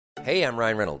Hey, I'm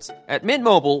Ryan Reynolds. At Mint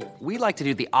Mobile, we like to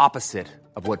do the opposite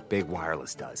of what Big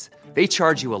Wireless does. They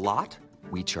charge you a lot,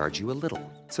 we charge you a little.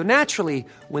 So naturally,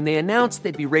 when they announced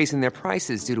they'd be raising their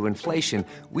prices due to inflation,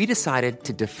 we decided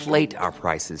to deflate our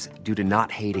prices due to not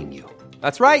hating you.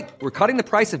 That's right. We're cutting the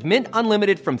price of Mint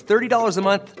Unlimited from $30 a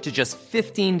month to just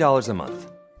 $15 a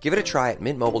month. Give it a try at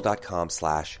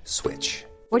mintmobile.com/switch.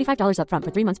 $45 up front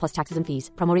for 3 months plus taxes and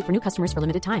fees. Promo rate for new customers for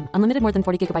limited time. Unlimited more than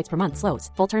 40 gigabytes per month.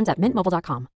 Slows full terms at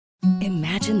mintmobile.com.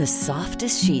 Imagine the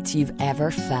softest sheets you've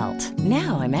ever felt.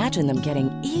 Now imagine them getting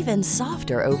even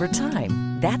softer over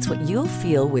time. That's what you'll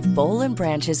feel with Boll &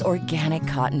 Branch's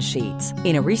organic cotton sheets.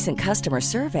 In a recent customer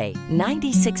survey,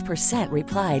 96%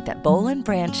 replied that Boll &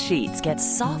 Branch sheets get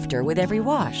softer with every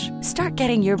wash. Start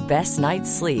getting your best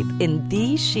night's sleep in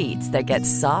these sheets that get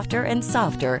softer and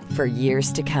softer for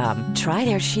years to come. Try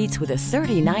their sheets with a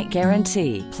 30-night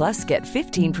guarantee. Plus, get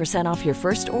 15% off your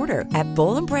first order at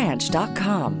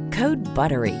bollandbranch.com. Code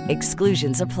BUTTERY.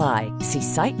 Exclusions apply. See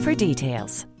site for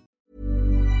details.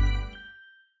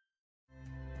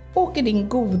 Åker din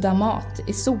goda mat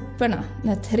i soporna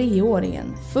när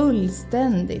 3-åringen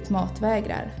fullständigt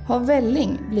matvägrar? Har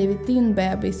välling blivit din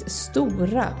bebis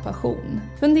stora passion?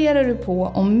 Funderar du på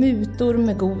om mutor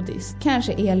med godis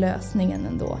kanske är lösningen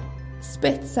ändå?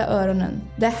 Spetsa öronen.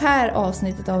 Det här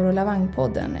avsnittet av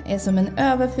Rullavang-podden är som en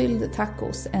överfylld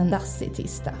tacos en dassig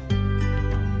tisdag.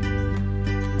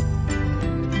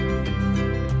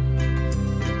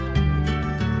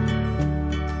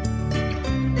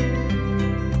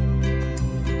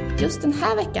 Just den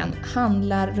här veckan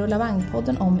handlar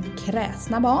Rullavang-podden om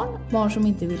kräsna barn, barn som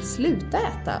inte vill sluta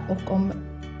äta och om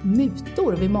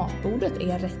mutor vid matbordet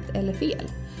är rätt eller fel.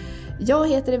 Jag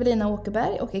heter Evelina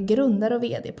Åkerberg och är grundare och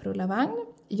vd på Rullavang.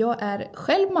 Jag är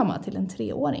själv mamma till en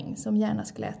 3-åring som gärna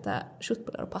skulle äta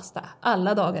köttbullar och pasta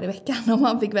alla dagar i veckan om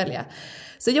man fick välja.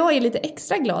 Så jag är lite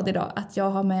extra glad idag att jag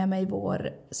har med mig vår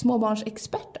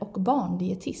småbarnsexpert och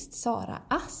barndietist Sara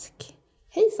Ask.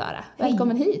 Hej Sara,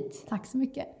 välkommen hit. Tack så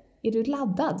mycket. Är du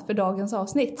laddad för dagens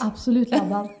avsnitt? Absolut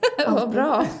laddad. Vad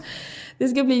bra. Det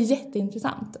ska bli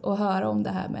jätteintressant att höra om det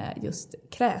här med just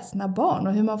kräsna barn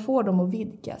och hur man får dem att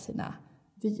vidga sina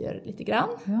vyer lite grann.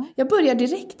 Ja. Jag börjar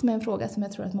direkt med en fråga som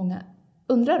jag tror att många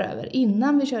undrar över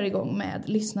innan vi kör igång med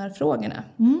lyssnarfrågorna.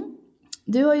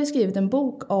 Du har ju skrivit en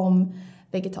bok om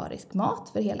vegetarisk mat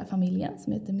för hela familjen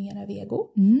som heter Mera Vego.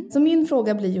 Så min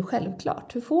fråga blir ju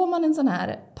självklart. Hur får man en sån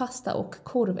här pasta- och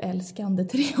korvälskande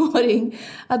 3-åring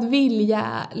att vilja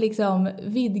liksom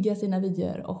vidga sina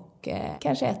vyer och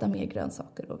kanske äta mer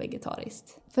grönsaker och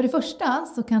vegetariskt? För det första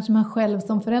så kanske man själv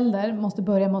som förälder måste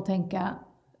börja med att tänka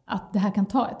att det här kan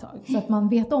ta ett tag. Så att man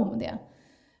vet om det.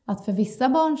 Att för vissa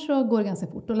barn så går det ganska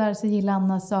fort att lära sig gilla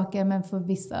andra saker. Men för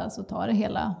vissa så tar det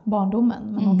hela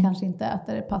barndomen. Men de kanske inte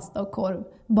äter pasta och korv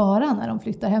bara när de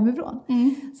flyttar hemifrån.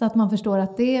 Så att man förstår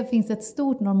att det finns ett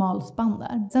stort normalspann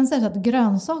där. Sen så är det så att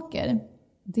grönsaker,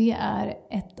 det är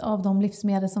ett av de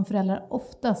livsmedel som föräldrar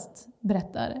oftast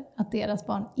berättar att deras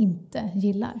barn inte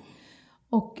gillar.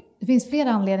 Och det finns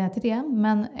flera anledningar till det.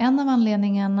 Men en av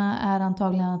anledningarna är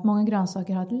antagligen att många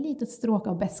grönsaker har ett litet stråk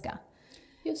av beska.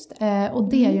 Just det. Och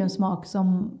det är ju en smak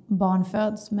som barn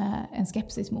föds med en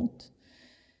skepsis mot.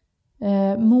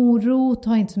 Morot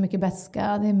har inte så mycket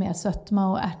beska. Det är mer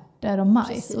sötma och ärtor och majs.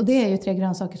 Precis. Och det är ju 3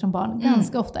 grönsaker som barn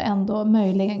ganska ofta ändå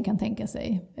möjligen kan tänka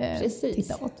sig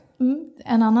titta åt.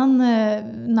 En annan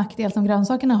nackdel som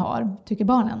grönsakerna har, tycker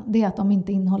barnen, det är att de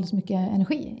inte innehåller så mycket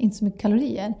energi. Inte så mycket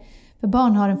kalorier. För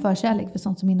barn har en förkärlek för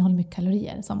sånt som innehåller mycket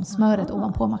kalorier. Som smöret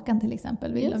ovanpå mackan till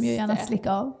exempel vill de ju gärna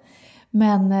slicka av.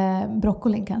 Men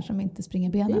broccolin kanske de inte springer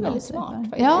benen av. Det är väldigt smart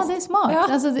faktiskt. Ja, det är smart.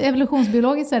 Ja. Alltså,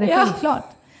 evolutionsbiologiskt är det självklart.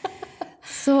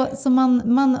 Så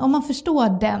om man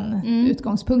förstår den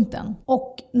utgångspunkten.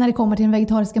 Och när det kommer till den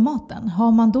vegetariska maten.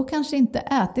 Har man då kanske inte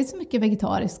ätit så mycket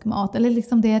vegetarisk mat. Eller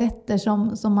liksom det är rätter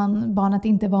som barnet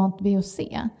inte är vant vid att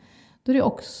se. Då är det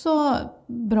också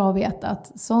bra att veta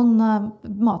att sådana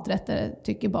maträtter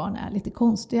tycker barn är lite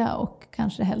konstiga och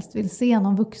kanske helst vill se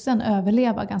någon vuxen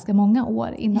överleva ganska många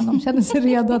år innan de känner sig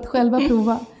redo att själva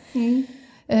prova.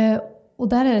 Och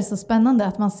där är det så spännande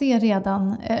att man ser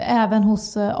redan, även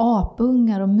hos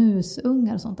apungar och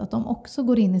musungar och sånt, att de också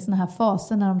går in i såna här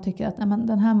faser när de tycker att nej, men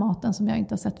den här maten som jag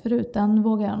inte har sett förut, den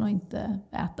vågar jag nog inte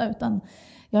äta, utan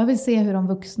jag vill se hur de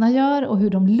vuxna gör och hur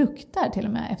de luktar till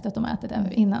och med efter att de ätit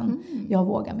det innan jag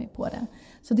vågar mig på det.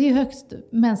 Så det är högst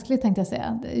mänskligt, tänkte jag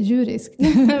säga, djuriskt,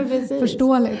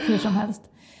 förståeligt hur som helst.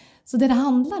 Så det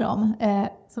handlar om,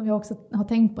 som jag också har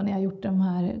tänkt på när jag har gjort de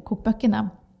här kokböckerna,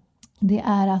 det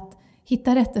är att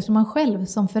hitta rätter som man själv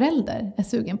som förälder är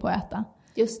sugen på att äta.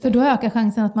 Just det. För då ökar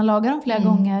chansen att man lagar dem flera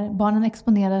gånger, barnen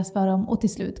exponeras för dem och till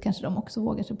slut kanske de också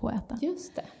vågar sig på att äta.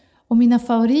 Just det. Och mina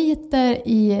favoriter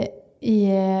i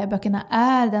böckerna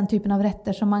är den typen av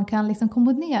rätter som man kan liksom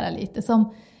kombinera lite.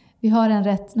 Som vi har en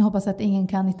rätt, nu hoppas jag att ingen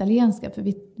kan italienska för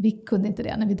vi kunde inte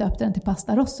det när vi döpte den till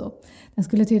pasta rosso. Den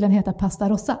skulle tydligen heta pasta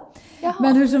rossa. Jaha.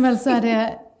 Men hur som helst så är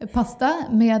det pasta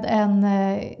med en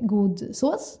god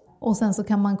sås. Och sen så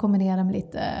kan man kombinera med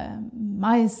lite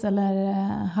majs eller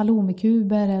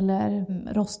halloumikuber eller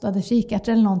rostade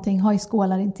kikärtor eller någonting. Ha i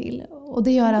skålar intill. Och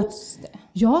det gör att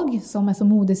jag som är så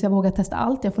modig så jag vågar testa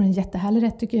allt. Jag får en jättehärlig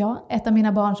rätt tycker jag. Ett av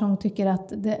mina barn som tycker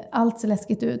att allt ser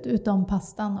läskigt ut utom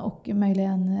pastan och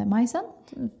möjligen majsen.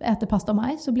 Äter pasta och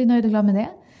majs och blir nöjd och glad med det.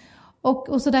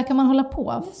 Och så där kan man hålla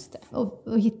på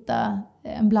och hitta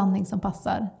en blandning som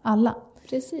passar alla.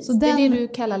 Precis, så det är det du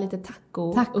kallar lite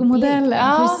tacomodellen.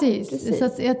 Ja, precis. Så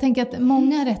att jag tänker att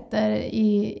många rätter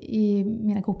i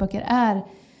mina kokböcker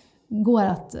går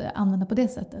att använda på det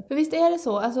sättet. För visst är det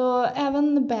så, alltså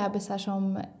även bebisar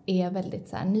som är väldigt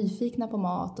så här, nyfikna på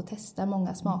mat och testar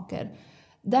många smaker.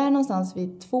 Där någonstans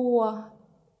vid 2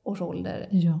 års ålder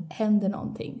händer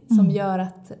någonting som gör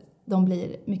att de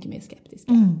blir mycket mer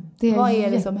skeptiska. Vad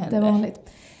är det som händer?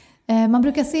 Man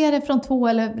brukar se det från 2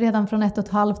 eller redan från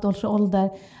 1,5 års ålder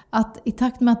att i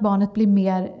takt med att barnet blir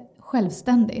mer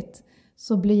självständigt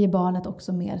så blir barnet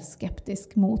också mer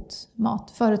skeptisk mot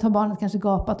mat. Förut har barnet kanske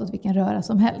gapat åt vilken röra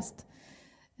som helst.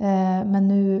 Men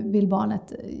nu vill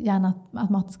barnet gärna att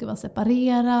maten ska vara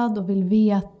separerad och vill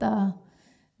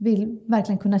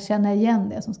verkligen kunna känna igen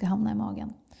det som ska hamna i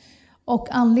magen. Och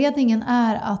anledningen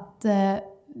är att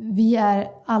vi är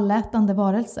allätande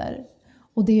varelser.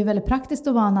 Och det är ju väldigt praktiskt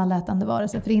att vara en allätande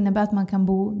varelse. För det innebär att man kan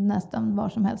bo nästan var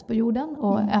som helst på jorden.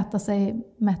 Och äta sig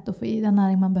mätt och få i den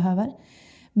näring man behöver.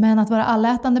 Men att vara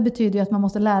allätande betyder ju att man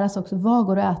måste lära sig också vad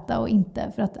går att äta och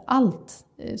inte. För att allt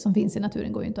som finns i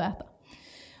naturen går ju inte att äta.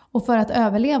 Och för att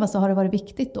överleva så har det varit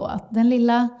viktigt då att den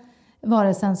lilla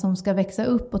varelsen som ska växa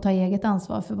upp och ta eget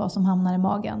ansvar för vad som hamnar i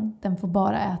magen. Den får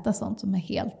bara äta sånt som är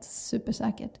helt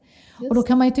supersäkert. Och då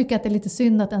kan man ju tycka att det är lite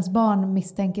synd att ens barn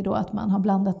misstänker då att man har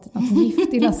blandat något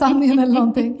gift i lasagnen eller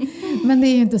någonting. Men det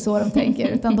är ju inte så de tänker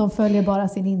utan de följer bara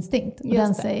sin instinkt. Och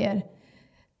den säger,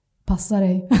 passa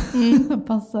dig.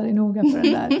 Passa dig noga för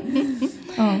den där.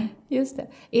 Ja. Just det.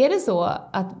 Är det så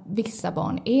att vissa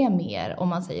barn är mer, om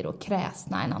man säger då,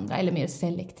 kräsna än andra eller mer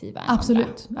selektiva än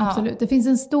absolut, andra? Absolut. Det finns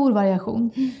en stor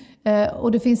variation.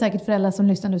 Och det finns säkert föräldrar som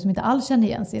lyssnar nu som inte alls känner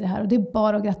igen sig i det här. Och det är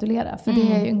bara att gratulera. För det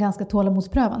är ju en ganska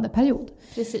tålamodsprövande period.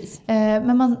 Precis.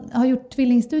 Men man har gjort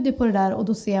tvillingstudier på det där. Och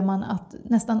då ser man att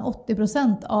nästan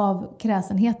 80% av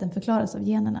kräsenheten förklaras av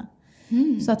generna.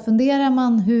 Så att funderar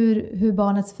man hur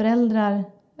barnets föräldrar,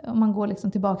 om man går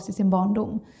liksom tillbaka till sin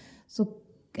barndom. Så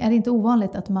är det inte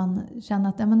ovanligt att man känner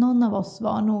att men någon av oss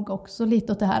var nog också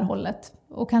lite åt det här hållet.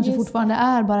 Och kanske fortfarande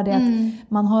är bara det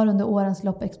att man har under årens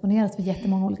lopp exponerats för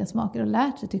jättemånga olika smaker och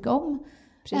lärt sig tycka om.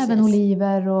 Precis. Även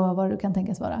oliver och vad det kan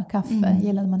tänkas vara. Kaffe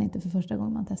gillade man inte för första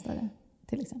gången man testade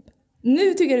till exempel.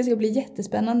 Nu tycker jag det ska bli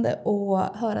jättespännande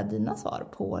att höra dina svar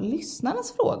på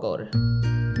lyssnarnas frågor.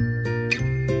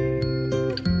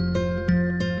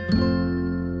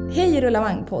 Hej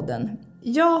Rullamang-podden.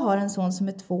 Jag har en son som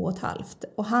är 2,5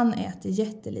 och han äter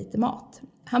jättelite mat.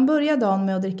 Han börjar dagen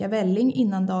med att dricka välling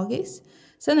innan dagis.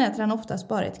 Sen äter han oftast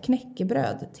bara ett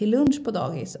knäckebröd till lunch på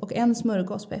dagis och en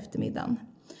smörgås på eftermiddagen.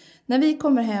 När vi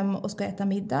kommer hem och ska äta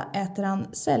middag äter han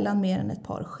sällan mer än ett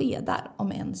par skedar,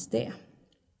 om ens det.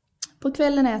 På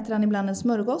kvällen äter han ibland en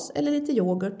smörgås eller lite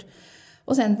yoghurt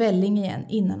och sen välling igen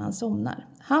innan han somnar.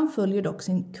 Han följer dock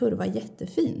sin kurva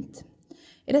jättefint.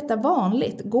 Är detta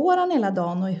vanligt? Går han hela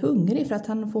dagen och är hungrig för att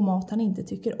han får mat han inte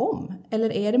tycker om?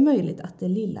 Eller är det möjligt att det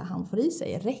lilla han får i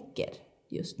sig räcker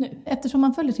just nu? Eftersom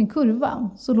man följer sin kurva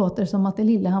så låter det som att det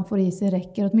lilla han får i sig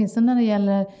räcker. Åtminstone när det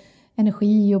gäller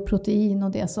energi och protein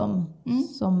och det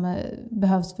som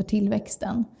behövs för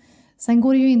tillväxten. Sen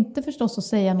går det ju inte förstås att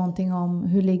säga någonting om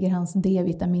hur ligger hans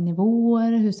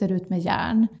D-vitaminnivåer, hur ser det ut med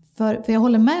järn. För jag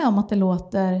håller med om att det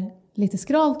låter lite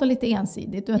skralt och lite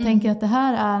ensidigt. Och jag tänker att det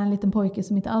här är en liten pojke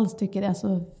som inte alls tycker det är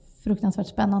så fruktansvärt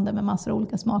spännande med massor av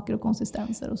olika smaker och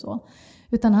konsistenser och så.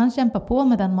 Utan han kämpar på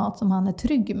med den mat som han är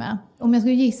trygg med. Om jag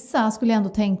skulle gissa skulle jag ändå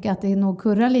tänka att det nog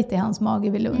kurrar lite i hans mage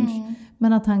vid lunch.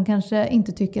 Men att han kanske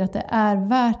inte tycker att det är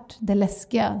värt det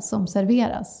läskiga som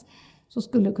serveras. Så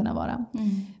skulle det kunna vara.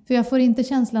 För jag får inte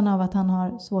känslan av att han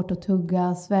har svårt att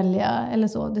tugga, svälja eller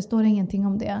så. Det står ingenting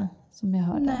om det som jag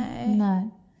hörde. Nej.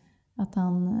 Att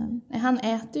han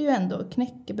äter ju ändå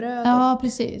knäckebröd och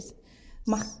precis.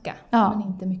 macka, men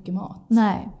inte mycket mat.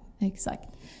 Nej, exakt.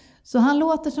 Så han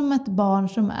låter som ett barn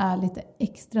som är lite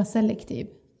extra selektiv,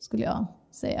 skulle jag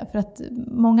säga. För att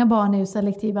många barn är ju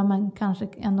selektiva, men kanske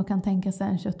ändå kan tänka sig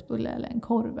en köttbulle eller en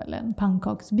korv eller en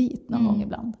pannkaksbit någon gång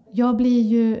ibland. Jag blir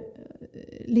ju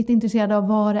lite intresserad av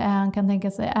vad det är han kan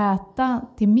tänka sig äta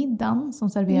till middagen som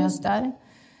serveras där.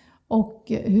 Och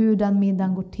hur den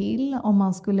middagen går till. Om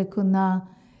man skulle kunna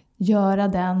göra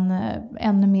den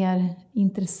ännu mer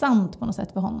intressant på något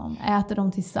sätt för honom. Äter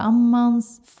de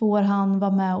tillsammans? Får han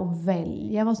vara med och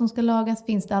välja vad som ska lagas?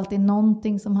 Finns det alltid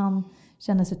någonting som han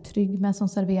känner sig trygg med som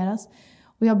serveras?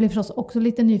 Och jag blir förstås också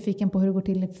lite nyfiken på hur det går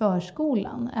till i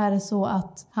förskolan. Är det så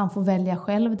att han får välja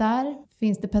själv där?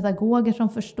 Finns det pedagoger som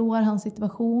förstår hans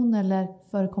situation eller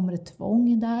förekommer det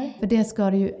tvång där? För det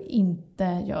ska det ju inte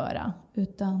göra,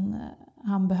 utan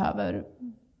han behöver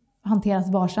hanteras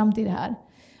varsamt i det här.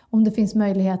 Om det finns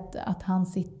möjlighet att han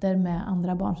sitter med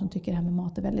andra barn som tycker det här med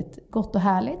mat är väldigt gott och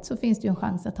härligt, så finns det ju en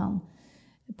chans att han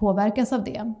påverkas av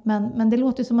det. Men det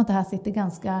låter ju som att det här sitter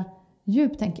ganska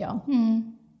djupt, tänker jag.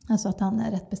 Alltså att han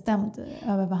är rätt bestämd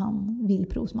över vad han vill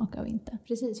provsmaka och inte.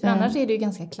 Precis, för annars är det ju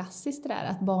ganska klassiskt det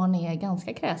där att barn är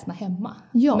ganska kräsna hemma.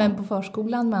 Ja. Men på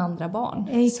förskolan med andra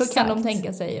barn så kan de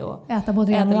tänka sig att äta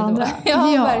både det ena och andra.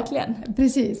 Ja, verkligen.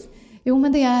 Precis. Jo,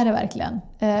 men det är det verkligen.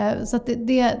 Så att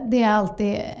det är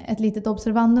alltid ett litet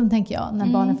observandum, tänker jag,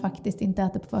 när barnen faktiskt inte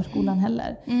äter på förskolan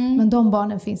heller. Men de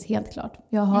barnen finns helt klart.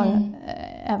 Jag har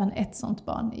även ett sånt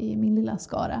barn i min lilla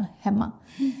skara hemma.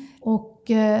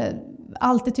 Och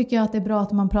alltid tycker jag att det är bra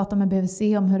att man pratar med BVC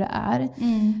om hur det är.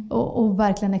 Och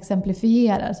verkligen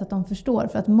exemplifierar så att de förstår.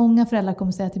 För att många föräldrar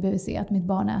kommer säga till BVC att mitt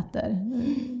barn äter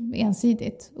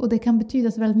ensidigt. Och det kan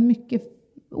betyda så väldigt mycket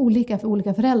olika för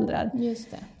olika föräldrar.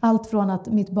 Just det. Allt från att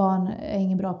mitt barn är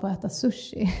ingen bra på att äta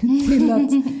sushi till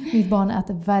att mitt barn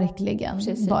äter verkligen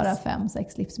bara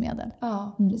 5-6 livsmedel.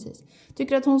 Ja, precis.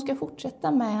 Tycker du att hon ska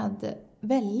fortsätta med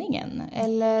vällingen?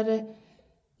 Eller...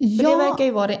 För det verkar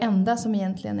ju vara det enda som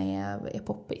egentligen är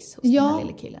poppis hos den här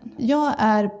lilla killen. Jag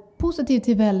är positiv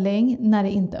till välling när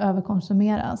det inte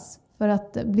överkonsumeras. För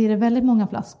att blir det väldigt många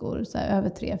flaskor, så här över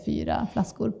 3-4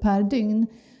 flaskor per dygn,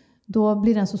 då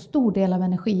blir det en så stor del av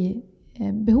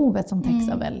energibehovet som täcks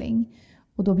av välling.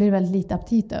 Och då blir det väldigt lite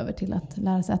aptit över till att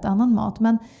lära sig äta annan mat.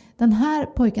 Men den här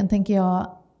pojken, tänker jag,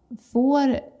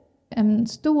 får en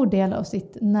stor del av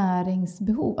sitt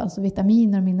näringsbehov, alltså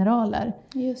vitaminer och mineraler,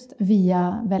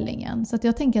 via vällingen. Så att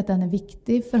jag tänker att den är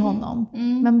viktig för honom.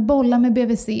 Men bolla med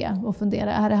BVC och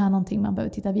fundera, är det här någonting man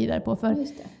behöver titta vidare på? För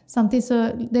samtidigt så,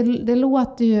 det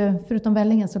låter ju, förutom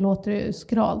vällingen så låter det ju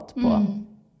skralt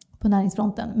på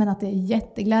näringsfronten. Men att det är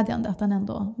jätteglädjande att han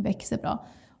ändå växer bra.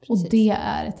 Precis. Och det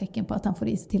är ett tecken på att han får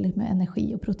i sig tillräckligt med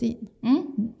energi och protein.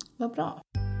 Vad bra.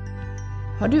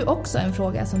 Har du också en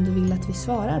fråga som du vill att vi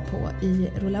svarar på i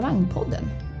Rullavang-podden?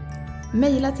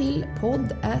 Maila till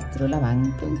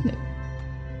podd@rullavang.nu.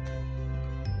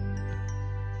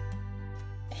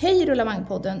 Hej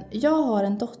Rullavang-podden, jag har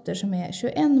en dotter som är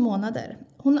 21 månader.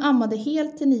 Hon ammade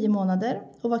helt till 9 månader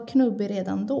och var knubbig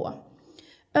redan då.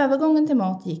 Övergången till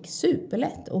mat gick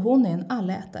superlätt och hon är en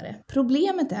allätare.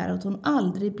 Problemet är att hon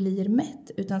aldrig blir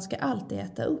mätt utan ska alltid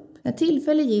äta upp. När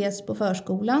tillfälle ges på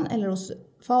förskolan eller hos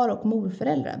far- och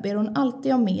morföräldrar ber hon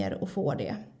alltid om mer och får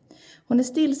det. Hon är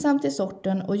stillsam till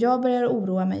sorten och jag börjar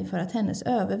oroa mig för att hennes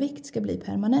övervikt ska bli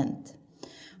permanent.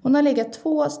 Hon har legat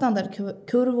 2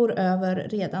 standardkurvor över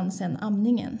redan sedan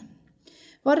amningen.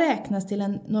 Vad räknas till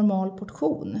en normal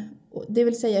portion? Det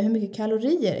vill säga hur mycket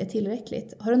kalorier är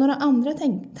tillräckligt? Har du några andra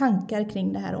tankar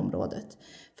kring det här området?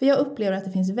 För jag upplever att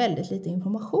det finns väldigt lite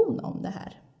information om det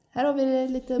här. Här har vi det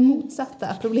lite motsatta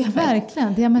problemet.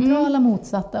 Verkligen, diametrala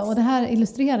motsatta. Och det här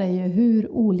illustrerar ju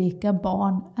hur olika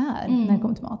barn är när det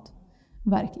kommer till mat.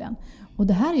 Verkligen. Och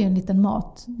det här är ju en liten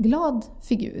matglad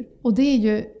figur. Och det är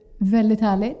ju väldigt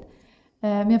härligt.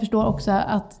 Men jag förstår också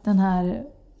att den här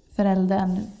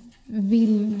föräldern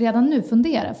vill redan nu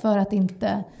fundera för att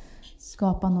inte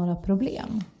skapa några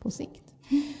problem på sikt.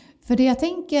 För det jag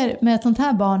tänker med ett sånt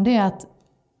här barn, det är att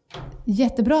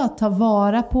jättebra att ta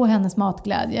vara på hennes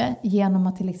matglädje genom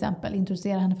att till exempel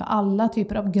introducera henne för alla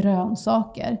typer av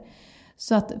grönsaker.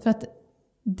 Så att, för att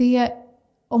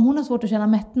om hon har svårt att känna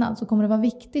mättnad så kommer det vara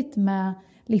viktigt med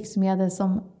livsmedel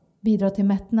som bidrar till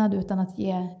mättnad utan att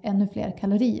ge ännu fler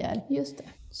kalorier. Just det.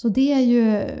 Så det är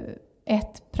ju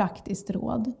ett praktiskt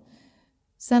råd.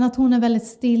 Sen att hon är väldigt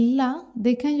stilla,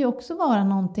 det kan ju också vara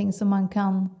någonting som man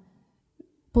kan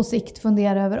på sikt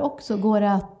fundera över också. Går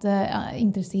det att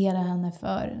intressera henne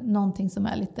för någonting som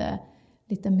är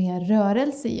lite mer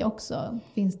rörelse i också?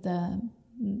 Finns det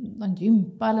någon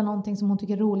gympa eller någonting som hon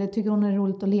tycker är roligt? Tycker hon är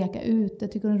roligt att leka ute?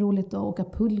 Tycker hon är roligt att åka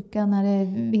pulka när det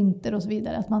är vinter och så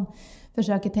vidare? Att man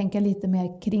försöker tänka lite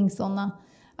mer kring sådana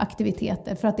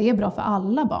aktiviteter för att det är bra för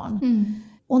alla barn.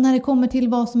 Och när det kommer till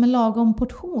vad som är lagom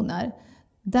portioner,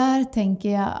 där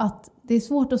tänker jag att det är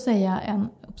svårt att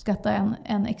uppskatta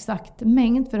en exakt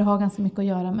mängd, för det har ganska mycket att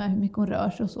göra med hur mycket hon rör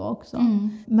sig och så också.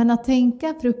 Men att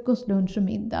tänka frukost, lunch och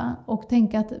middag och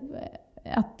tänka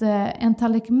att en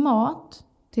tallrik mat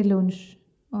till lunch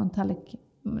och en tallrik,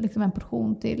 liksom en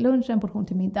portion till lunch och en portion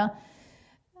till middag,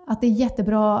 att det är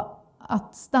jättebra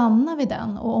att stanna vid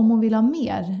den, och om hon vill ha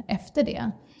mer efter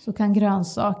det så kan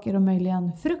grönsaker och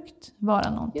möjligen frukt vara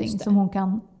någonting som hon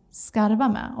kan skarva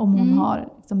med om hon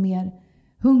har liksom mer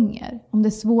hunger. Om det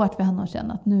är svårt för henne att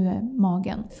känna att nu är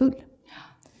magen full.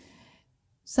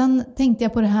 Sen tänkte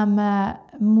jag på det här med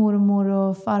mormor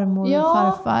och farmor och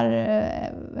farfar.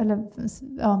 Eller,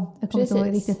 jag kommer inte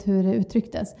ihåg riktigt hur det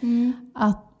uttrycktes.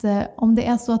 Att om det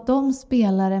är så att de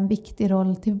spelar en viktig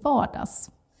roll till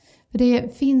vardags. För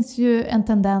det finns ju en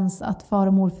tendens att far-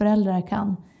 och morföräldrar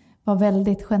kan vara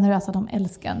väldigt generösa. De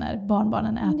älskar när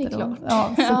barnbarnen äter. Det är klart.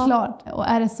 Såklart. Och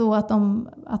är det så att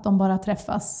de bara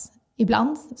träffas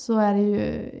ibland, så är det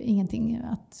ju ingenting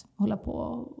att hålla på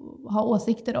och ha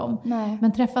åsikter om. Nej.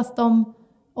 Men träffas de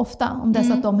ofta, om det är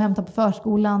så att de hämtar på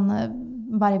förskolan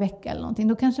varje vecka eller någonting,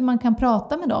 då kanske man kan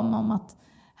prata med dem om att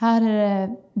här är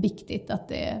det viktigt att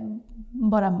det är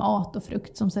bara mat och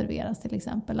frukt som serveras till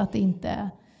exempel. Att det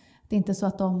inte är så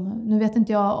att nu vet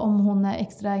inte jag om hon är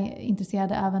extra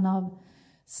intresserad även av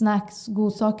snacks,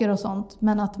 godsaker och sånt.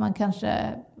 Men att det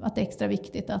är extra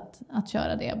viktigt att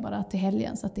köra det bara till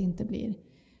helgen, så att det inte blir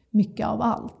mycket av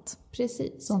allt.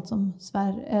 Precis. Sånt som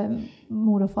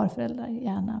mor- och farföräldrar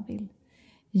gärna vill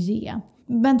ge.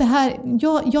 Men det här,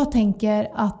 jag tänker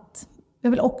att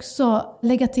jag vill också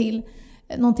lägga till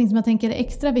någonting som jag tänker är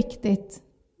extra viktigt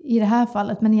i det här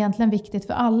fallet, men egentligen viktigt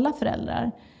för alla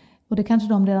föräldrar. Och det kanske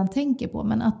de redan tänker på,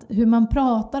 men att hur man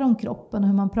pratar om kroppen och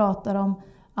hur man pratar om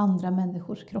andra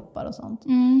människors kroppar och sånt.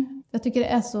 Jag tycker det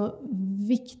är så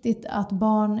viktigt att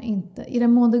barn inte, i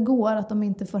den mån det går, att de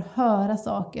inte får höra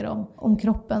saker om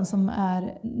kroppen som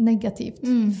är negativt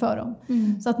för dem.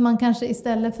 Så att man kanske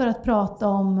istället för att prata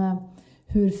om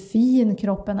hur fin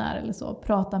kroppen är eller så,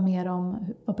 prata mer om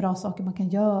vad bra saker man kan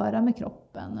göra med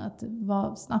kroppen. Att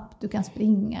vad snabbt du kan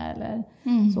springa eller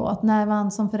så. Att när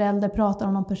man som förälder pratar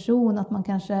om någon person, att man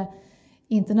kanske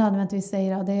inte nödvändigtvis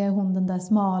säger att det är hon den där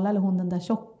smala eller hon den där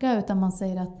tjocka, utan man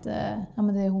säger att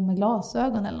men det är hon med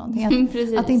glasögon eller någonting.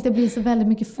 Att det inte blir så väldigt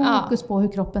mycket fokus på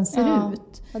hur kroppen ser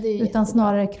ut. Utan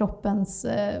snarare kroppens,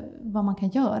 vad man kan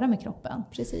göra med kroppen.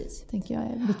 Precis. Tänker jag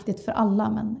är viktigt för alla,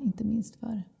 men inte minst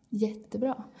för...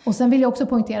 Jättebra. Och sen vill jag också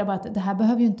poängtera bara att det här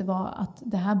behöver ju inte vara att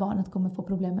det här barnet kommer få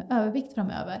problem med övervikt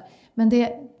framöver. Men det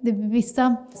är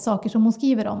vissa saker som hon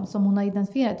skriver om, som hon har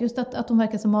identifierat. Just att hon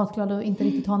verkar så matglad och inte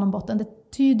riktigt har någon botten.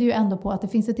 Det tyder ju ändå på att det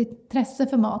finns ett intresse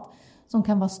för mat som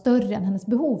kan vara större än hennes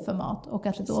behov för mat. Och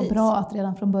att det då är bra att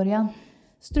redan från början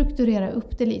strukturera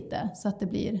upp det lite så att det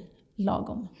blir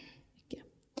lagom mycket.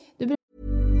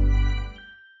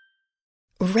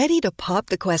 Ready to pop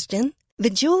the question? The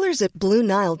jewelers at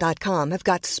BlueNile.com have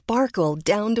got sparkle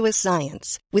down to a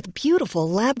science with beautiful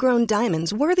lab-grown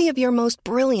diamonds worthy of your most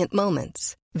brilliant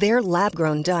moments. Their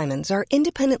lab-grown diamonds are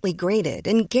independently graded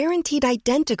and guaranteed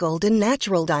identical to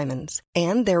natural diamonds,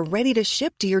 and they're ready to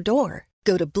ship to your door.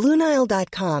 Go to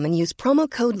BlueNile.com and use promo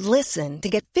code LISTEN to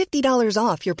get $50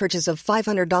 off your purchase of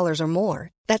 $500 or more.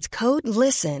 That's code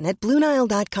LISTEN at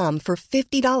BlueNile.com for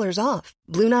 $50 off.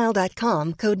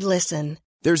 BlueNile.com, code LISTEN.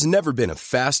 There's never been a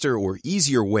faster or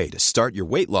easier way to start your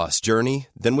weight loss journey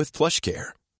than with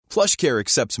PlushCare. PlushCare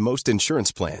accepts most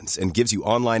insurance plans and gives you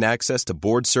online access to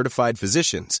board-certified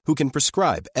physicians who can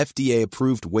prescribe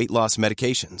FDA-approved weight loss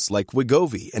medications like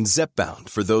Wegovy and Zepbound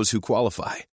for those who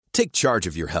qualify. Take charge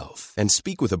of your health and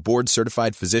speak with a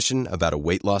board-certified physician about a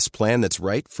weight loss plan that's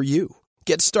right for you.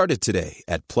 Get started today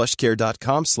at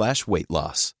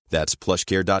plushcare.com/weightloss. That's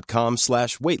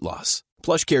plushcare.com/weightloss.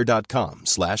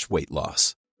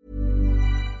 plushcare.com/weightloss.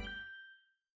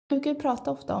 Du kan ju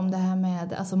prata ofta om det här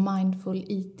med alltså mindful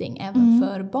eating, även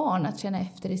för barn, att känna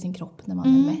efter i sin kropp när man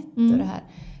är mätt och det här.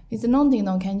 Finns det någonting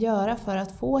de kan göra för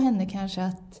att få henne kanske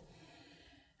att,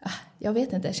 jag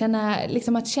vet inte, känna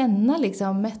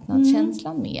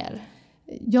mättnadskänslan mer?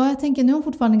 Ja, jag tänker, nu är hon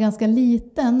fortfarande ganska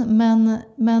liten,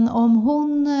 men om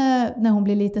hon, när hon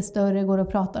blir lite större, går och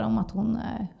pratar om att hon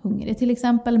är hungrig till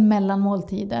exempel mellan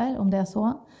måltider, om det är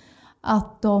så,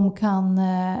 att de kan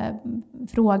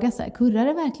fråga sig, kurrar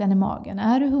det verkligen i magen?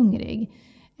 Är du hungrig?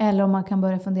 Eller om man kan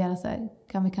börja fundera så här,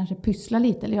 kan vi kanske pyssla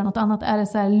lite eller göra något annat? Är det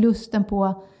så här lusten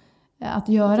på att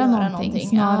göra någonting.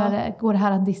 Snarare går det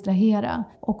här att distrahera.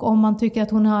 Och om man tycker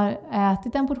att hon har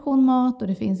ätit en portion mat och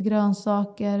det finns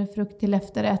grönsaker, frukt till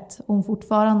efterrätt och hon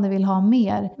fortfarande vill ha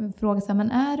mer. Fråga sig,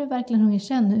 men är du verkligen hungrig?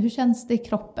 Hur känns det i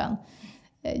kroppen?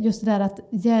 Just det där att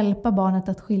hjälpa barnet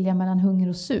att skilja mellan hunger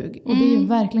och sug. Och det är ju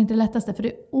verkligen inte det lättaste. För det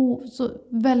är så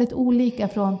väldigt olika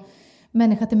från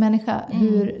människa till människa.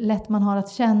 Hur lätt man har att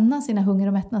känna sina hunger-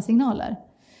 och mättnadssignaler.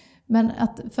 Men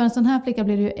att för en sån här flicka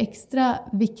blir det ju extra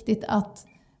viktigt att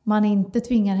man inte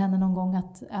tvingar henne någon gång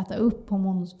att äta upp om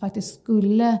hon faktiskt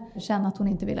skulle känna att hon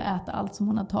inte ville äta allt som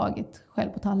hon har tagit själv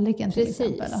på tallriken till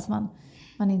exempel. Att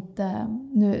man inte,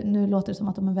 nu låter det som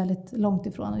att de är väldigt långt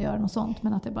ifrån att göra något sånt,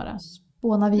 men att det bara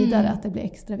spånar vidare, att det blir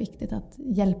extra viktigt att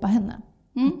hjälpa henne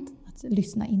att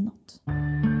lyssna inåt.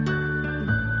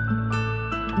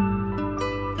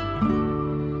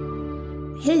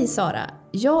 Hej Sara,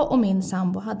 jag och min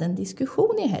sambo hade en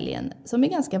diskussion i helgen som är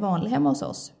ganska vanlig hemma hos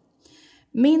oss.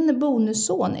 Min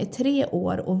bonusson är 3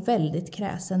 år och väldigt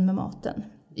kräsen med maten.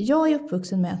 Jag är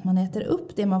uppvuxen med att man äter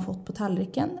upp det man fått på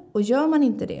tallriken och gör man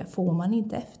inte det får man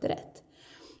inte efterrätt.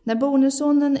 När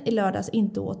bonussonen i lördags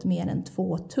inte åt mer än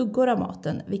 2 tuggor av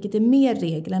maten, vilket är mer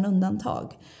regel än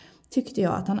undantag, tyckte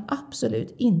jag att han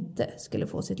absolut inte skulle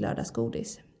få sitt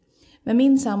lördagsgodis. Men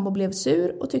min sambo blev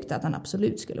sur och tyckte att han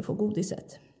absolut skulle få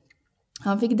godiset.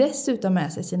 Han fick dessutom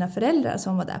med sig sina föräldrar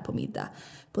som var där på middag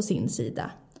på sin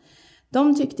sida.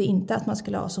 De tyckte inte att man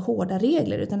skulle ha så hårda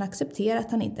regler utan acceptera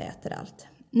att han inte äter allt.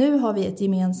 Nu har vi ett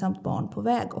gemensamt barn på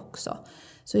väg också.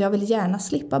 Så jag vill gärna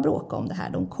slippa bråka om det här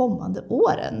de kommande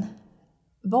åren.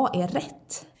 Vad är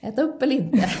rätt? Äta upp eller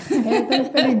inte? Äta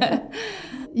upp eller inte?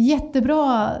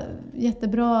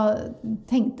 Jättebra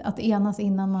tänkt att enas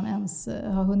innan man ens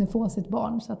har hunnit få sitt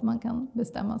barn så att man kan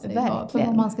bestämma sig för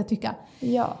vad man ska tycka.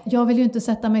 Ja. Jag vill ju inte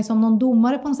sätta mig som någon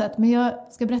domare på något sätt, men jag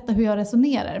ska berätta hur jag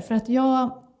resonerar. För att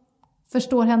jag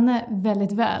förstår henne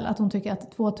väldigt väl att hon tycker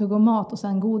att 2 tuggor mat och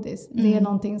sen godis, det är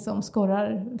någonting som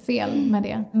skorrar fel med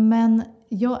det. Men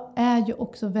jag är ju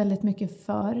också väldigt mycket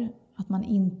för att man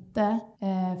inte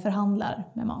förhandlar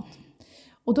med mat.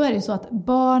 Och då är det ju så att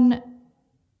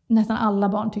nästan alla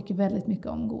barn tycker väldigt mycket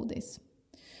om godis.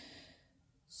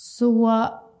 Så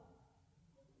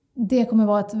det kommer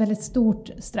vara ett väldigt stort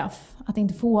straff att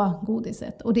inte få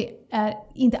godiset. Och det är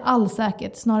inte alls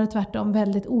säkert, snarare tvärtom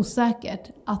väldigt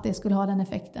osäkert att det skulle ha den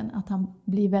effekten att han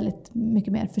blir väldigt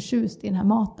mycket mer förtjust i den här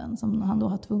maten som han då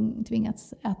har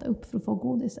tvingats äta upp för att få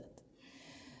godiset.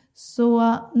 Så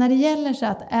när det gäller så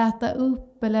att äta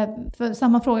upp, eller för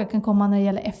samma fråga kan komma när det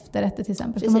gäller efterrätter till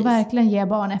exempel. Ska man verkligen ge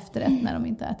barn efterrätt när de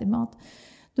inte ätit mat?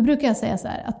 Då brukar jag säga så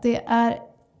här att det är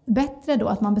bättre då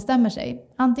att man bestämmer sig.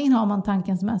 Antingen har man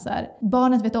tanken som är så här,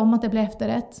 barnet vet om att det blir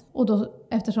efterrätt och då,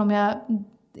 eftersom jag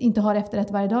inte har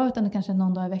efterrätt varje dag utan det kanske är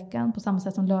någon dag i veckan, på samma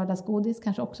sätt som lördagsgodis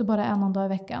kanske också bara är någon dag i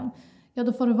veckan. Ja,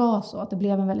 då får det vara så att det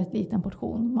blev en väldigt liten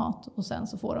portion mat och sen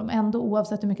så får de ändå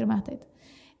oavsett hur mycket de ätit.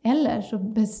 Eller så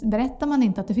berättar man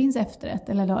inte att det finns efterrätt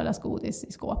eller lördagsgodis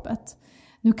i skåpet.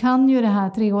 Nu kan ju det här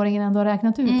 3-åringen ändå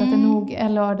räknat ut att det nog är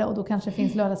lördag och då kanske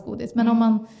finns lördagsgodis. Men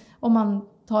om man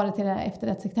tar det till det här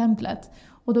efterrättsexemplet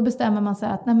och då bestämmer man sig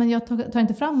att nej, men jag tar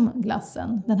inte fram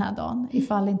glassen den här dagen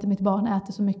ifall inte mitt barn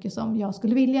äter så mycket som jag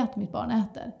skulle vilja att mitt barn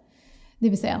äter. Det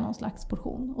vill säga någon slags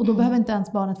portion. Och då behöver inte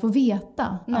ens barnet få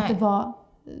veta att det var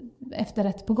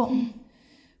efterrätt på gång.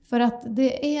 För att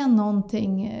det är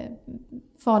någonting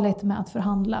farligt med att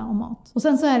förhandla om mat. Och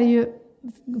sen så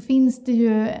finns det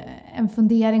ju en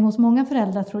fundering hos många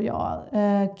föräldrar tror jag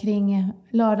kring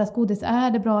lördagsgodis.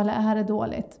 Är det bra eller är det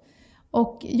dåligt?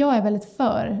 Och jag är väldigt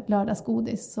för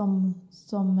lördagsgodis som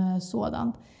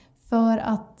sådant. För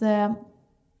att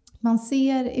man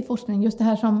ser i forskning just det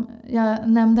här som jag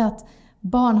nämnde att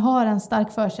barn har en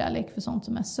stark förkärlek för sånt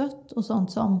som är sött och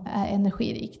sånt som är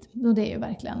energirikt. Och det är ju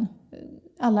verkligen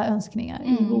alla önskningar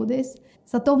i godis.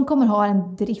 Så att de kommer ha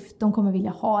en drift, de kommer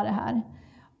vilja ha det här.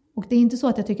 Och det är inte så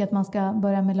att jag tycker att man ska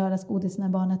börja med lördagsgodis när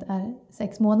barnet är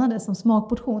 6 månader som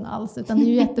smakportion alls. Utan det är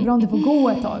ju jättebra om det får gå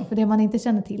ett tag. För det man inte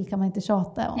känner till kan man inte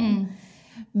tjata om.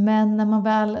 Men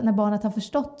när barnet har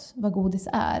förstått vad godis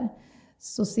är,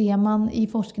 så ser man i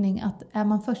forskning att är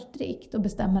man för strikt och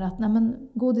bestämmer att nej, men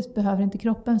godis behöver inte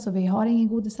kroppen så vi har ingen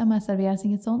godis hemma, serveras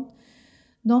inget sånt.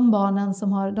 De barnen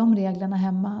som har de reglerna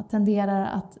hemma tenderar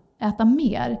att äta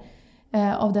mer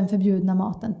av den förbjudna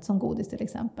maten som godis till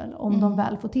exempel. Om de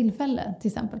väl får tillfälle,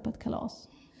 till exempel på ett kalas.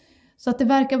 Så att det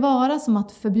verkar vara som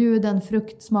att förbjuden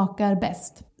frukt smakar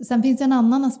bäst. Sen finns det en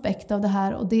annan aspekt av det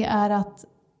här och det är att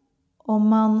om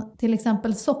man till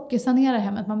exempel sockersanerar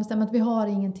hemmet, man bestämmer att vi har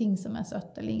ingenting som är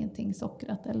sött eller ingenting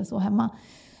sockrat eller så hemma,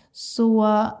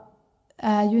 så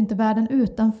är ju inte världen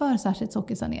utanför särskilt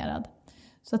sockersanerad.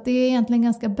 Så att det är egentligen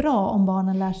ganska bra om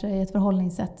barnen lär sig ett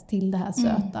förhållningssätt till det här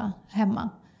söta hemma.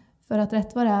 För att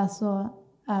rätt vad det är så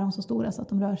är de så stora så att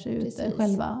de rör sig ut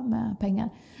själva med pengar.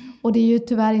 Och det är ju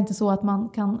tyvärr inte så att man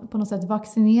kan på något sätt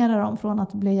vaccinera dem från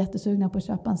att bli jättesugna på att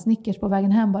köpa en Snickers på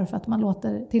vägen hem bara för att man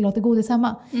tillåter godis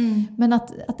hemma. Men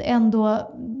att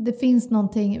ändå det finns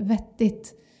någonting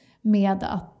vettigt med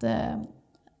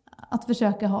att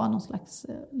försöka ha någon slags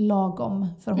lagom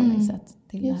förhållningssätt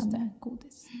till det här med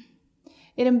godis.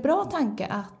 Är det en bra tanke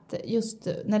att just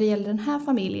när det gäller den här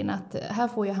familjen att här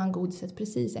får ju han godiset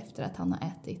precis efter att han har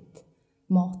ätit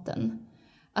maten?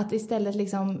 Att istället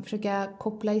liksom försöka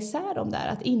koppla isär dem där.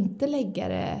 Att inte lägga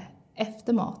det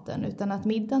efter maten utan att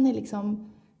middagen är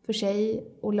liksom för sig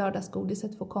och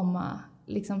lördagsgodiset får komma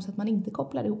liksom så att man inte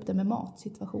kopplar ihop det med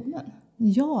matsituationen.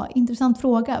 Ja, intressant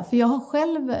fråga. För jag har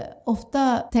själv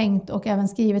ofta tänkt och även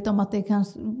skrivit om att det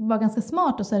kanske var ganska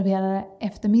smart att servera det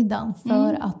efter middagen.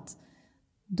 För att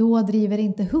då driver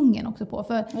inte hungern också på.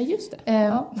 För, ja, just det.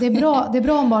 Det är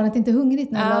bra om barnet inte är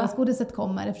hungrigt när lördagsgodiset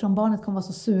kommer. Eftersom barnet kommer vara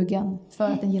så sugen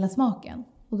för att den gillar smaken.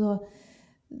 Och då,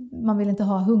 man vill inte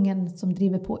ha hungern som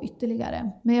driver på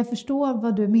ytterligare. Men jag förstår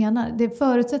vad du menar. Det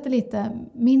förutsätter lite,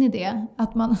 min idé,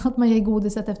 att man ger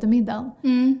godiset efter middagen.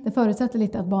 Det förutsätter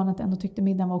lite att barnet ändå tyckte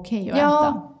middagen var okej att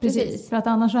äta. Precis. För att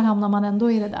annars så hamnar man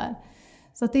ändå i det där.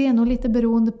 Så att det är nog lite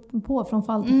beroende på från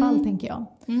fall till fall, tänker jag.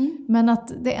 Men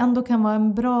att det ändå kan vara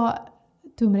en bra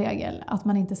tumregel att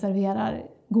man inte serverar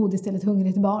godis till ett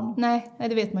hungrigt barn. Nej,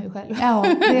 det vet man ju själv. Ja,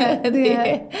 det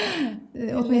är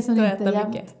åtminstone inte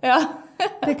jämnt. Ja.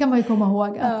 Det kan man ju komma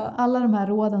ihåg. Att alla de här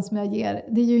råden som jag ger,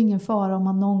 det är ju ingen fara om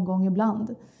man någon gång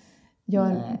ibland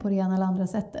gör på det ena eller andra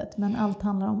sättet. Men allt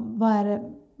handlar om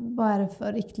vad är det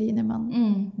för riktlinjer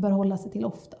man bör hålla sig till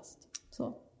oftast.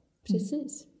 Så.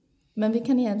 Precis. Men vi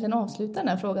kan egentligen avsluta den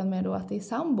här frågan med då att det är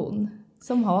sambon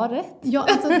som har rätt. Ja,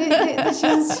 alltså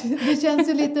det känns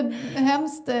ju lite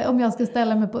hemskt om jag ska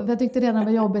ställa mig på. För jag tyckte redan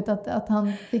var jobbigt att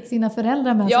han fick sina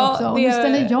föräldrar med sig också. Och nu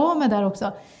ställer jag mig där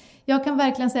också. Jag kan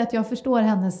verkligen säga att jag förstår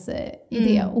hennes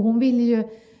idé. Och hon vill ju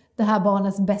det här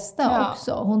barnets bästa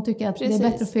också. Hon tycker att det är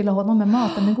bättre att fylla honom med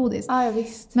mat än med godis. Ja,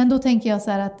 visst. Men då tänker jag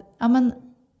så här att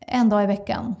en dag i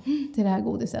veckan till det här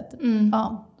godiset.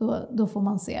 Ja, då får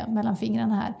man se mellan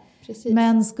fingrarna här. Precis.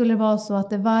 Men skulle det vara så att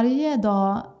det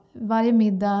varje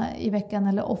middag i veckan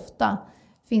eller ofta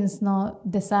finns någon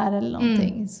dessert eller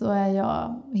någonting, så är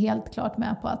jag helt klart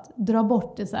med på att dra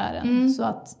bort desserten så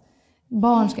att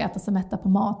barn ska äta sig mätta på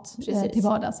mat till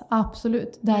vardags.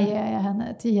 Absolut, där ger jag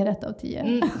henne 10 rätt av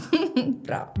 10.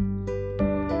 Bra.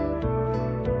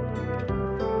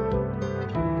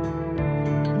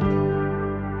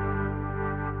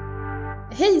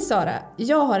 Hej Sara,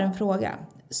 jag har en fråga.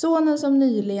 Sonen som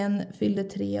nyligen fyllde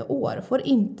 3 år får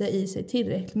inte i sig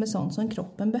tillräckligt med sånt som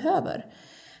kroppen behöver.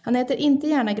 Han äter inte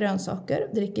gärna grönsaker,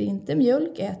 dricker inte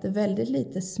mjölk, äter väldigt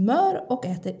lite smör och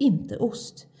äter inte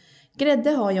ost. Grädde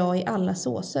har jag i alla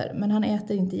såser, men han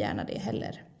äter inte gärna det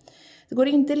heller. Det går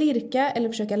inte lirka eller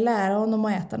försöka lära honom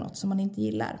att äta något som han inte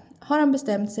gillar. Har han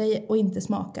bestämt sig och inte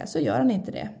smaka så gör han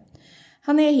inte det.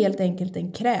 Han är helt enkelt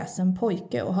en kräsen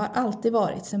pojke och har alltid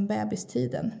varit sedan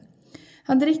bebistiden.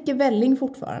 Han dricker välling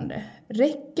fortfarande.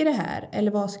 Räcker det här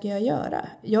eller vad ska jag göra?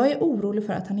 Jag är orolig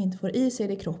för att han inte får i sig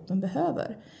det kroppen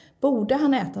behöver. Borde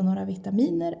han äta några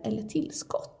vitaminer eller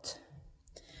tillskott?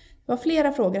 Det var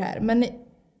flera frågor här, men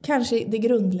kanske det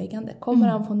grundläggande. Kommer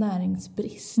han få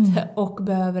näringsbrist och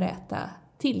behöver äta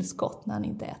tillskott när han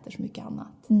inte äter så mycket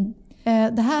annat?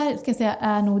 Det här ska jag säga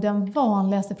är nog den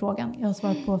vanligaste frågan. Jag har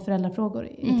svarat på föräldrafrågor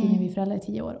i tidningen Vi föräldrar i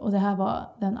 10 år. Och det här var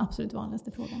den absolut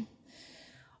vanligaste frågan.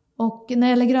 Och när det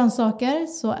gäller grönsaker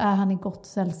så är han i gott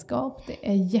sällskap.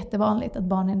 Det är jättevanligt att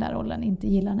barn i den där åldern inte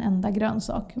gillar en enda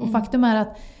grönsak. Och faktum är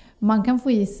att man kan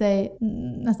få i sig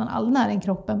nästan all näring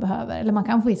kroppen behöver. Eller man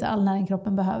kan få i sig all näring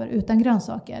kroppen behöver utan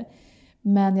grönsaker.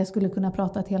 Men jag skulle kunna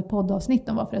prata ett helt poddavsnitt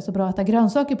om varför det är så bra att äta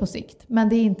grönsaker på sikt. Men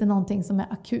det är inte någonting som är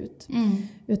akut.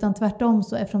 Utan tvärtom,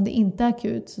 så eftersom det inte är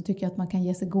akut så tycker jag att man kan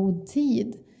ge sig god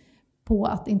tid på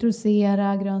att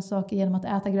introducera grönsaker genom att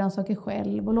äta grönsaker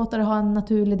själv. Och låta det ha en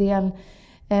naturlig del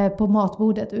på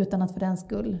matbordet utan att för den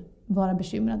skull vara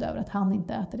bekymrad över att han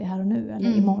inte äter det här och nu.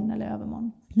 Eller imorgon eller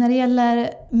övermorgon. När det gäller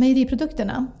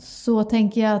mejeriprodukterna så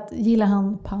tänker jag att gillar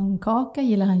han pannkaka,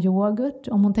 gillar han yoghurt.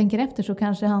 Om hon tänker efter så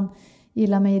kanske han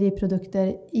gillar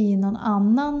mejeriprodukter i någon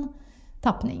annan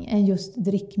tappning än just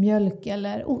drickmjölk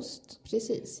eller ost.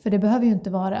 Precis. För det behöver ju inte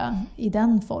vara i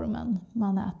den formen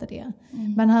man äter det.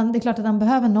 Men det är klart att han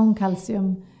behöver någon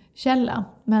kalciumkälla.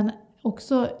 Men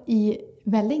också i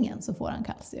vällingen så får han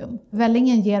kalcium.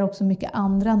 Vällingen ger också mycket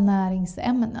andra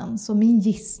näringsämnen. Så min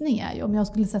gissning är ju, om jag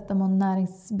skulle sätta mig och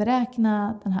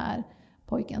näringsberäkna den här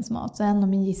pojkens mat. Så ändå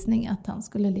min gissning att han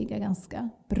skulle ligga ganska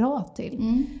bra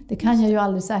till. Det kan jag ju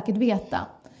aldrig säkert veta.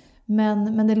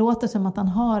 Men det låter som att han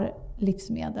har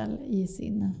livsmedel i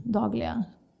sin dagliga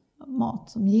mat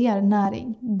som ger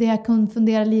näring. Det jag kunde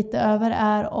fundera lite över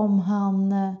är om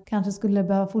han kanske skulle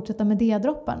behöva fortsätta med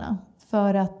D-dropparna.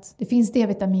 För att det finns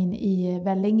D-vitamin i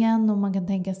vällingen och man kan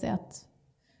tänka sig att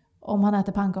om han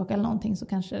äter pannkaka eller någonting så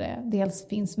kanske det dels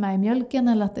finns med i mjölken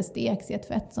eller att det steks i ett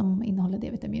fett som innehåller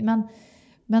D-vitamin.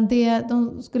 Men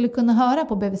de skulle kunna höra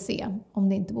på BVC om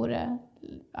det inte vore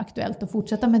aktuellt att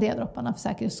fortsätta med D-dropparna för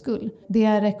säkerhets skull.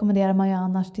 Det rekommenderar man ju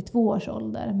annars till 2 års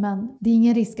ålder. Men det är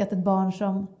ingen risk att ett barn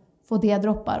som får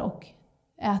D-droppar och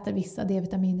äter vissa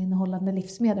D-vitaminnehållande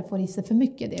livsmedel får i sig för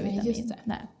mycket D-vitamin. Nej, just det.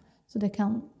 Nej. Så det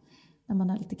kan, när man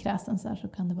är lite kräsen så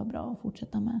kan det vara bra att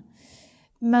fortsätta med.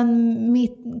 Men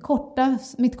mitt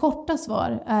korta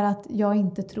svar är att jag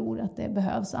inte tror att det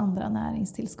behövs andra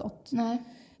näringstillskott. Nej.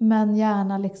 Men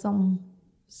gärna liksom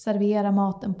servera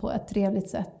maten på ett trevligt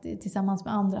sätt tillsammans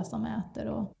med andra som äter.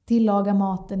 Och tillaga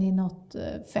maten i något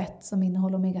fett som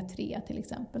innehåller omega-3 till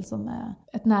exempel. Som är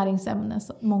ett näringsämne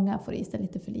som många får i sig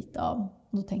lite för lite av.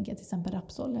 Och då tänker jag till exempel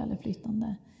rapsolja eller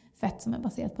flytande fett som är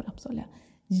baserat på rapsolja.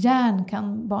 Järn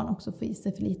kan barn också få i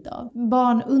sig för lite av.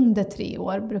 Barn under 3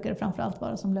 år brukar det framförallt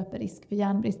vara som löper risk för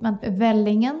järnbrist. Men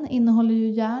vällingen innehåller ju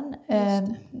järn.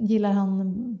 Gillar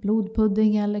han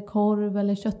blodpudding eller korv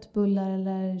eller köttbullar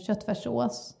eller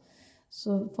köttfärssås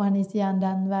så får han i sig järn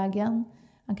den vägen.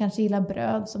 Han kanske gillar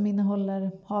bröd som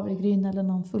innehåller havregryn eller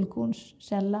någon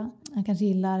fullkornskälla. Han kanske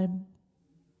gillar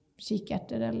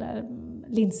kikärtor eller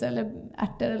linser eller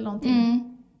ärtor eller någonting.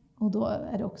 Och då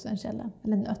är det också en källa.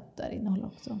 Eller nötter innehåller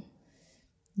också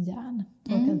järn.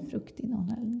 Torkad frukt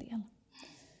innehåller en del.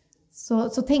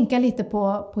 Så tänka lite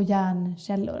på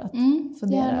järnkällor.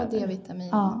 Att järn och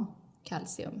D-vitamin.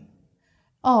 Kalcium.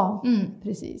 Ja,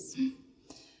 precis.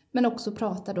 Men också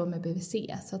prata då med BVC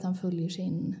så att han följer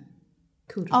sin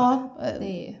kurva. Ja,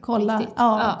 det är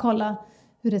kolla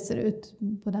hur det ser ut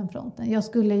på den fronten. Jag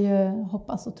skulle ju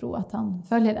hoppas och tro att han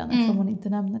följer den eftersom hon inte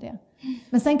nämner det.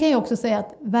 Men sen kan jag också säga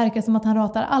att verkar som att han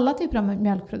ratar alla typer av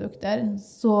mjölkprodukter.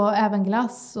 Så även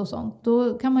glass och sånt.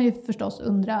 Då kan man ju förstås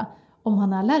undra om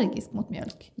han är allergisk mot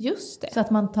mjölk. Just det. Så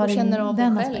att man tar och känner in av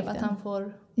den själv aspekten. att han får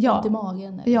ont i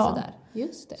magen eller sådär.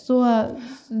 Just det. Så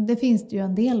det finns det ju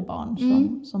en del barn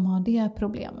som har det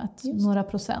problemet. Några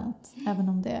procent. Även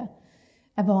om det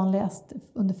är vanligast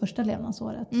under första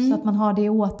levnadsåret. Så att man har det i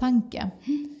åtanke.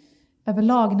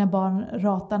 Överlag när barn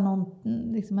ratar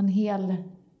liksom en hel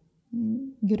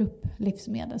grupp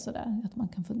livsmedel sådär. Att man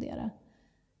kan fundera.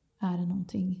 Är det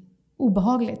någonting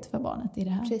obehagligt för barnet i det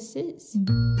här? Precis.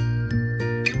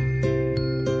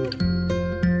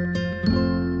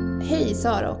 Hej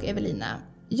Sara och Evelina.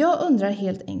 Jag undrar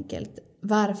helt enkelt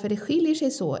varför det skiljer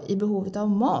sig så i behovet av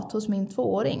mat hos min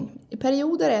 2-åring. I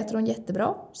perioder äter hon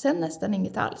jättebra, sen nästan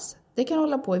inget alls. Det kan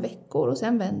hålla på i veckor och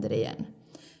sen vänder det igen.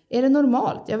 Är det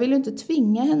normalt? Jag vill ju inte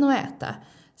tvinga henne att äta.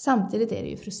 Samtidigt är det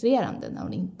ju frustrerande när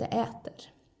hon inte äter.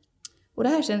 Och det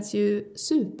här känns ju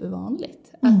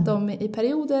supervanligt. Att de i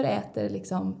perioder äter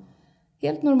liksom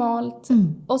helt normalt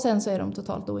och sen så är de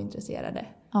totalt ointresserade.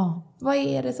 Ja. Vad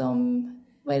är det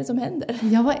som händer?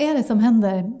 Ja, vad är det som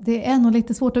händer? Det är nog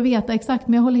lite svårt att veta exakt,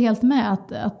 men jag håller helt med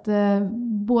att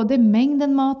både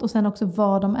mängden mat och sen också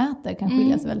vad de äter kan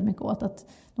skilja sig väldigt mycket åt. Att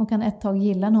de kan ett tag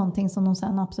gilla någonting som de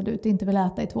sen absolut inte vill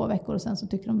äta i 2 veckor och sen så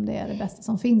tycker de det är det bästa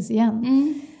som finns igen.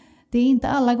 Det är inte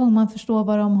alla gånger man förstår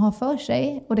vad de har för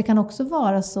sig. Och det kan också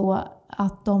vara så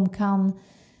att de kan,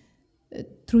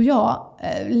 tror jag,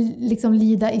 liksom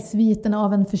lida i sviten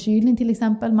av en förkylning till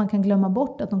exempel. Man kan glömma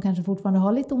bort att de kanske fortfarande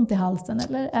har lite ont i halsen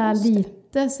eller är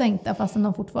lite sänkta fastän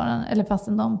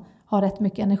de har rätt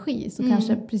mycket energi. Så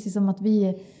kanske precis som att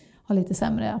vi har lite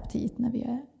sämre aptit när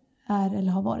vi är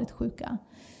eller har varit sjuka.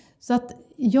 Så att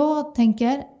jag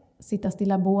tänker sitta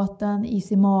stilla båten,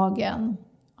 is i magen,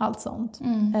 allt sånt.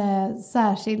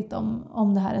 Särskilt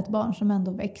om det här är ett barn som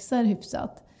ändå växer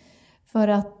hyfsat. För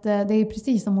att det är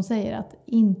precis som hon säger, att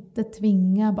inte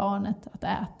tvinga barnet att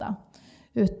äta.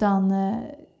 Utan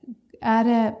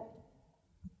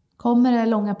kommer det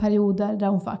långa perioder där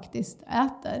hon faktiskt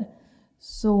äter,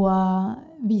 så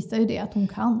visar ju det att hon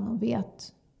kan och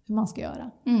vet hur man ska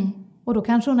göra. Och då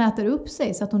kanske hon äter upp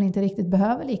sig så att hon inte riktigt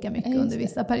behöver lika mycket under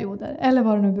vissa perioder. Eller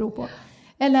vad det nu beror på.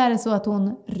 Eller är det så att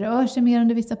hon rör sig mer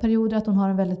under vissa perioder, att hon har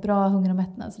en väldigt bra hunger- och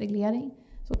mättnadsreglering.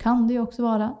 Så kan det ju också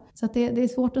vara. Så att det är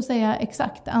svårt att säga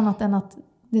exakt, annat än att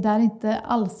det där är inte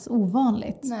alls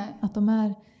ovanligt. Nej. Att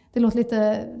det låter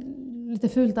lite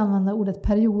fult att använda ordet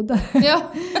perioder. Ja.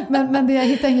 men jag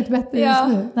hittar inget bättre just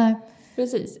nu. Nej.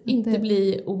 Precis, inte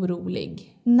bli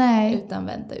orolig. Nej. Utan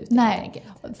vänta ut. Nej,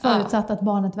 förutsatt att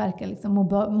barnet verkar liksom må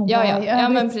bra i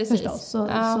övrigt, men precis. Förstås. Så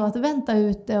att vänta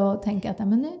ut det och tänka att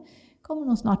men nu kommer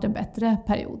nog snart en bättre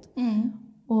period.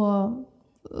 Och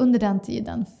under den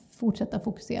tiden fortsätta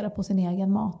fokusera på sin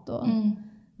egen mat och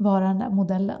vara den där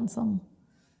modellen som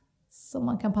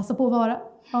man kan passa på att vara.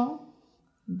 Ja.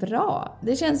 Bra.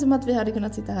 Det känns som att vi hade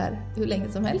kunnat sitta här hur länge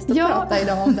som helst och prata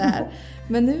idag om det här.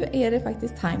 Men nu är det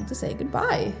faktiskt time to say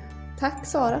goodbye. Tack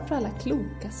Sara för alla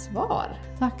kloka svar.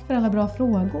 Tack för alla bra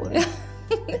frågor.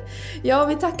 Ja,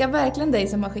 vi tackar verkligen dig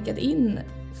som har skickat in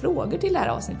frågor till det här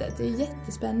avsnittet. Det är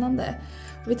jättespännande.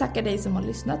 Och vi tackar dig som har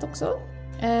lyssnat också.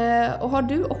 Och har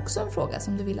du också en fråga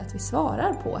som du vill att vi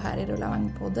svarar på här i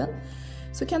Rullavagn-podden,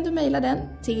 så kan du mejla den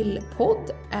till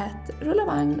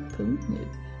podd@rullavagn.nu.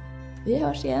 Vi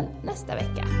hörs igen nästa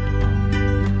vecka.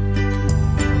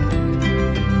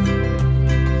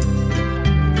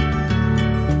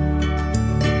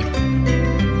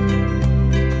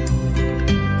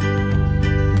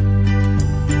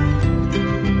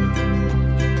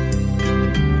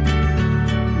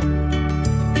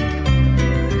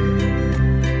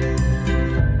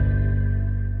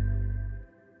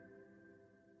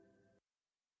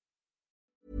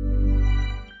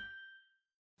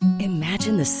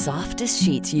 Imagine the softest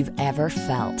sheets you've ever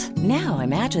felt. Now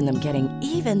imagine them getting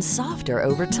even softer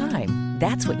over time.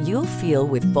 That's what you'll feel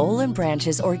with Boll &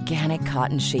 Branch's organic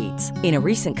cotton sheets. In a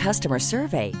recent customer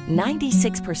survey,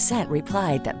 96%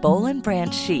 replied that Boll &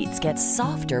 Branch sheets get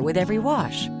softer with every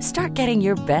wash. Start getting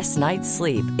your best night's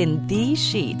sleep in these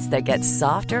sheets that get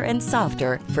softer and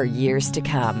softer for years to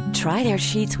come. Try their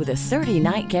sheets with a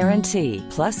 30-night guarantee.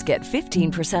 Plus, get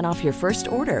 15% off your first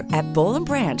order at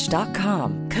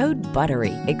bollandbranch.com. Code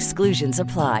BUTTERY. Exclusions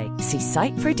apply. See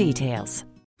site for details.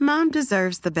 Mom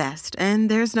deserves the best, and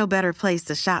there's no better place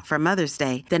to shop for Mother's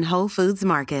Day than Whole Foods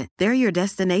Market. They're your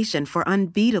destination for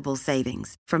unbeatable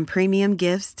savings, from premium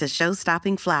gifts to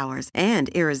show-stopping flowers and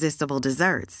irresistible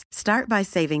desserts. Start by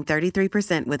saving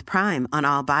 33% with Prime on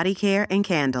all body care and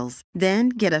candles. Then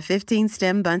get a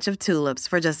 15-stem bunch of tulips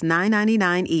for just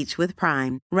 $9.99 each with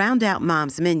Prime. Round out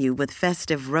Mom's menu with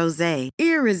festive rosé,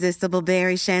 irresistible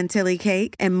berry chantilly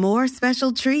cake, and more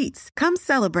special treats. Come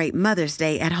celebrate Mother's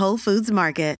Day at Whole Foods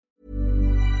Market.